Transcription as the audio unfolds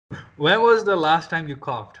When was the last time you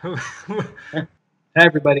coughed? Hi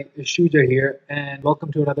everybody, it's Shuja here, and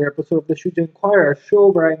welcome to another episode of the Shuja Inquirer, a show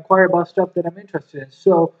where I inquire about stuff that I'm interested in.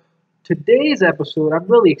 So, today's episode, I'm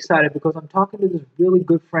really excited because I'm talking to this really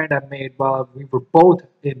good friend I made while we were both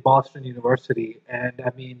in Boston University. And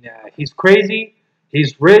he's crazy,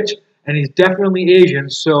 he's rich, and he's definitely Asian.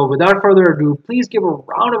 So, without further ado, please give a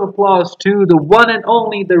round of applause to the one and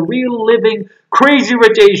only, the real living crazy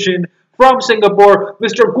rich Asian from Singapore,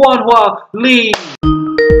 Mr. Guanhua Lee.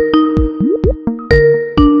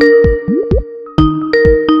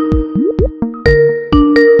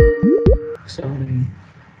 Sorry.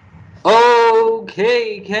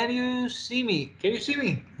 Okay, can you see me? Can you see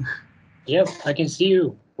me? Yep, I can see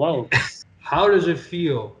you. Wow. How does it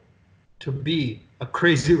feel to be a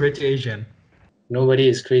crazy rich Asian? Nobody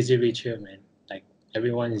is crazy rich here, man. Like,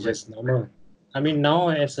 everyone is just normal. I mean, now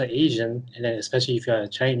as an Asian, and then especially if you're a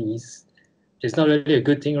Chinese, it's not really a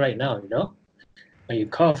good thing right now, you know? When you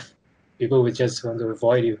cough, people would just want to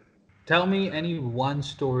avoid you. Tell me any one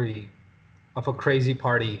story of a crazy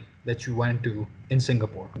party that you went to in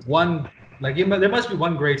Singapore. There must be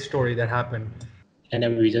one great story that happened. And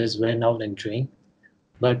then we just went out and drank.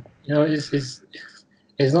 But, you know, it's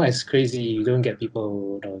not as crazy. You don't get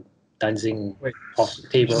people, dancing off the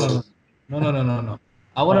table. No.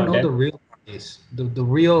 I want to know the real parties,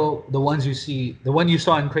 the ones you see, the one you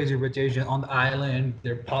saw in Crazy Rich Asian on the island.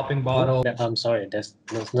 They're popping bottles. I'm sorry, there's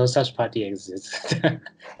no such party exists.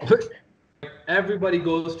 Everybody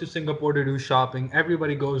goes to Singapore to do shopping.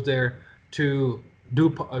 Everybody goes there to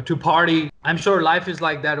to party. I'm sure life is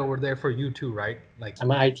like that over there for you too, right? Like I'm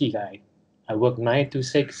an IT guy. I work 9 to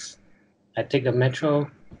 6. I take the metro.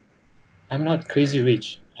 I'm not crazy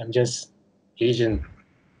rich. I'm just Asian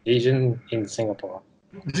in Singapore.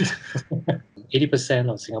 80%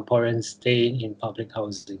 of Singaporeans stay in public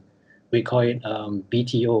housing. We call it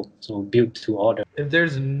BTO, so built to order. if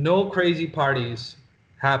there's no crazy parties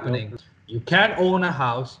happening, you can't own a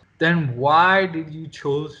house, then why did you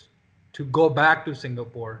choose to go back to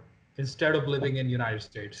Singapore instead of living in United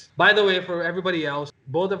States? By the way, for everybody else,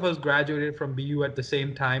 both of us graduated from BU at the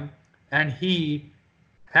same time, and he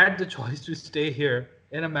had the choice to stay here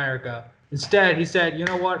in America. Instead, he said, "You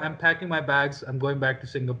know what? I'm packing my bags. I'm going back to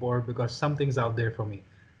Singapore because something's out there for me."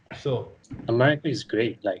 So, America is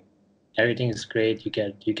great. Like, everything is great. You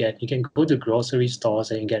can go to grocery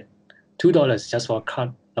stores and you get $2 just for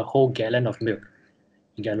a whole gallon of milk.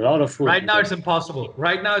 You get a lot of food. right now it's impossible.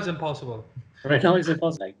 Right now it's impossible. Right now it's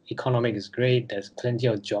impossible. Like, economic is great. There's plenty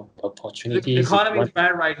of job opportunities. The economy is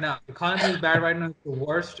bad right now. The economy is bad right now. It's the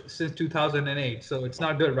worst since 2008. So it's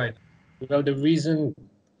not good right now. Well, the reason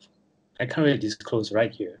I can't really disclose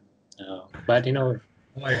right here, but you know,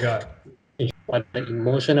 Oh my God. but the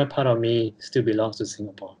emotional part of me still belongs to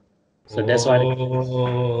Singapore. So that's why.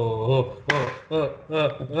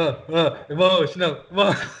 Emotional.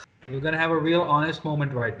 We're gonna have a real honest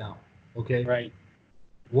moment right now. Okay. Right.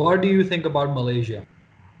 What do you think about Malaysia?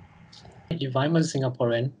 If I'm a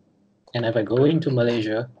Singaporean and if I go into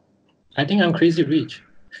Malaysia, I think I'm crazy rich.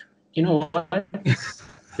 You know what?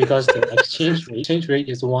 Because the exchange rate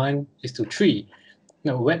is 1:3.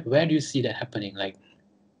 Now, where do you see that happening? Like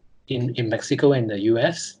in Mexico and the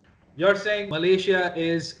US? You're saying Malaysia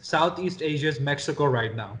is Southeast Asia's Mexico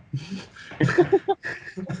right now.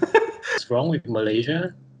 What's wrong with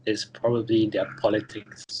Malaysia is probably their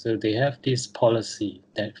politics. So they have this policy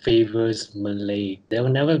that favors Malay. There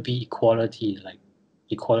will never be equality like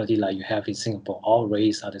you have in Singapore. All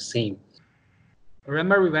races are the same.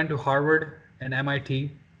 Remember, we went to Harvard and MIT.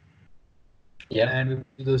 Yeah. And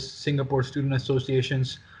those Singapore student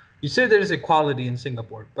associations. You say there is equality in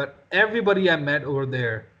Singapore, but everybody I met over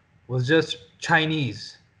there was just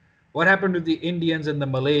Chinese. What happened to the Indians and the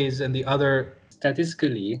Malays and the other?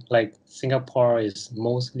 Statistically, like, Singapore is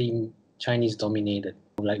mostly Chinese dominated.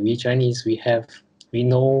 Like, we Chinese, we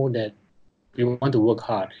know that we want to work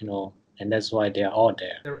hard, you know, and that's why they are all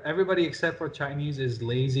there. Everybody except for Chinese is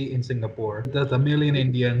lazy in Singapore. The Tamilian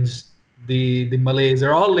Indians, the Malays,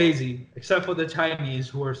 they're all lazy except for the Chinese,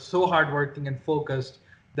 who are so hardworking and focused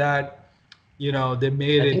that, you know, they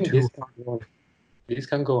made it to. This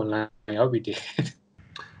can go online. I'll be dead.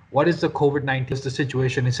 What is the COVID-19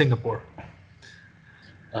 situation in Singapore?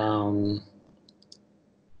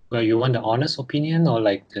 Well, you want the honest opinion or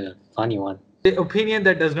like the funny one? The opinion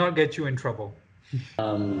that does not get you in trouble.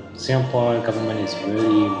 Singapore government is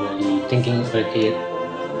really thinking ahead,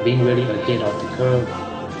 being really ahead of the curve,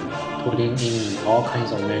 putting in all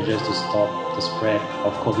kinds of measures to stop the spread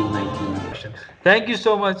of COVID-19. Thank you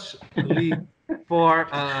so much, Lee, for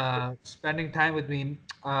spending time with me.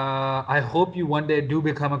 I hope you one day do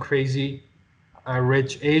become a crazy a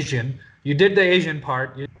rich Asian. You did the Asian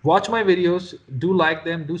part. You watch my videos. Do like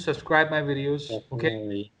them. Do subscribe my videos. Okay.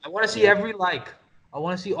 Definitely. I want to see Yep. every like. I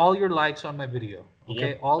want to see all your likes on my video. Okay.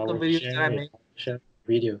 Yep. All I the will videos that I share it. make. Share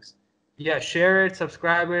videos. Yeah. Share it.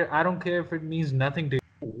 Subscribe it. I don't care if it means nothing to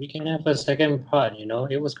you. We can have a second part.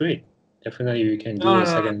 It was great. Definitely, we can do No, a no,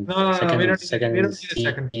 second no, no, no, no. We second don't need a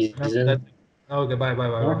second. No, season. okay. Bye, bye,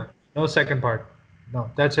 bye, bye. No second part.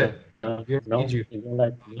 No, that's it. No, We don't no, need you. you don't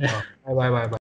like. No. Bye, bye, bye, bye.